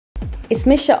Is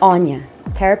Folláine Áine,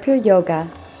 therapy yoga,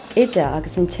 ide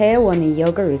agus an Tugann Áine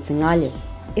Yogaroots in Gaillimh.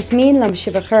 Is mílam si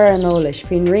bh chur an ólais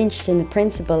faoin roinnt in na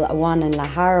principal a bhaineann le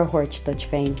thar-thabhairt dúirt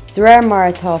féin. De réir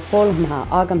mar atá fólamtha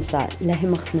agamsa le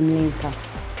himimeacht na mblianta.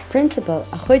 Principal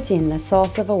a chuideann le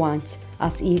sásamh a bhaint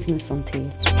as íomh na sontaí.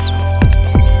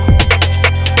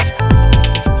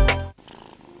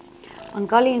 An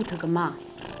galíonnta go maith.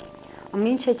 An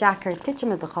mín sé deacair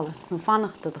tiiteime do chola nó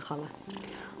fannachta do chola.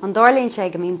 An dárlíonn sé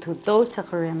go mín tú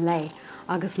dóteach ar an lé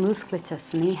agus músclaite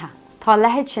saníthe. Tá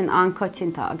leithéid sin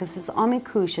ancoitianta agus is amí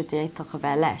cúis a déiteach a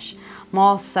bheith leis,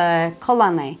 más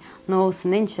Folláine nó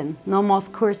san insin nó más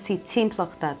cuasaí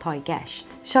timpeachta atá i gceist.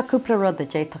 Seo cúpla rud a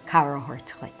déiteach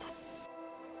cabharthabhairt chuid.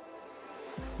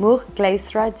 Muach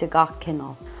gléasra de gach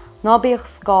cinál. Nábíoch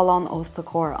scáilán os do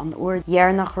chóir an uair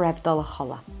dhearnach raibh dul a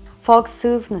chola. Fág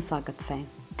suamhnas agad féin.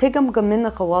 Tuigim go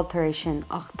minic a bhhailtar é sin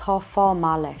ach tá fá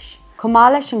má leis.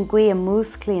 Chomá leis an gcuí a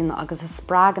músclainn agus a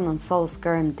sprágan an solas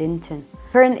gurm dintin.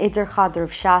 Thuann idirchadarbh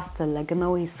seasta le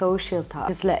gnóí sóisialta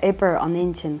agus le ibar an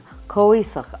intin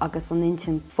cóísach agus an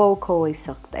intin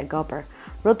fócóísacht ag obair.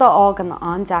 Rud a ágan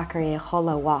an deacair é a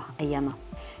chola wa a dhéanamh.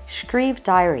 Scríb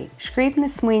diary. Scríb na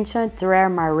smaointe de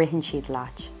réir mar ritheann siad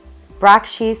leat. Braic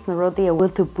síos na rudaí a bhfuil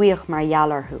tú buíoch mar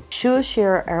gheallarthú. Siúil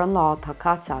siar ar an lá tá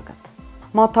caite agat.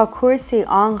 Má tá cuasaí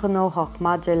anghonóthach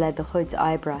maidir le do chuid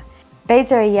oibre,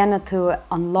 b'fhéidir a dhéanamh tú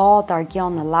an lá dar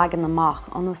gceann na leagan amach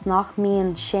anas nach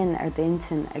mbíonn sin ar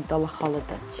d'intin ag dul a chola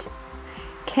duit.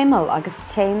 Cimeal agus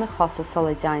té na cosa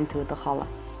sulla deign tú do chola.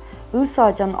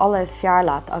 Úsáid an ola is fearr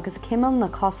leat agus cimeal na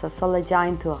cosa sulla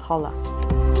deign tú a chola.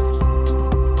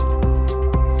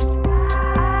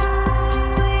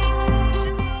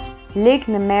 Lig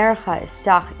na méarcha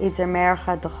isteach idir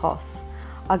méarcha do chos,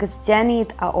 agus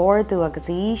déanaad a ordú agus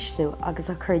a ísliú agus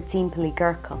a chur timpeallaí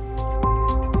ggurcail.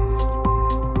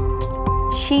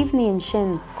 Siomhnaíonn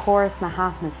sin córas na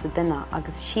háithne sa duine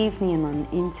agus siomhnaíonn an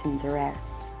intin de réir.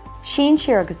 Síonn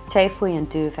siar agus téfaí an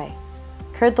dúbhéh.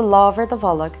 Chur do lábhar do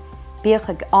bholog, bíoch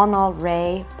ag anáil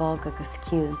ré, bog agus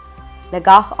ciúin. Le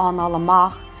gach anáil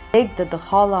amach, lig do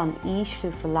chala an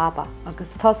ísliú sa labba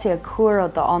agus tosaí a cuara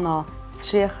do anáil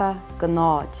tríocha go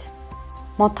náid.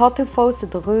 Má tá tú fósa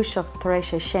do rúiseach tar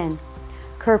éis sé sin,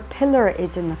 chur pillar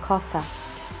idir na cosa,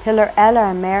 pillar eile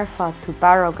a méarfa tú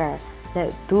barógar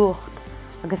le dúcht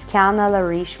agus ceanna le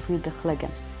ríis faoi de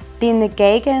chligean. Bíonn na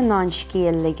géige ná an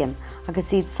scíal ligean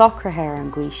agus iad socrathir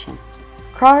an gcuí sin.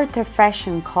 Cráthir tar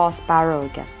freisin cás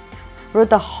baróga,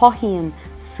 rud a chothaíonn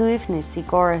suamhnas i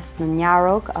gcóras na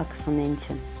nearóg agus an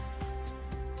intin.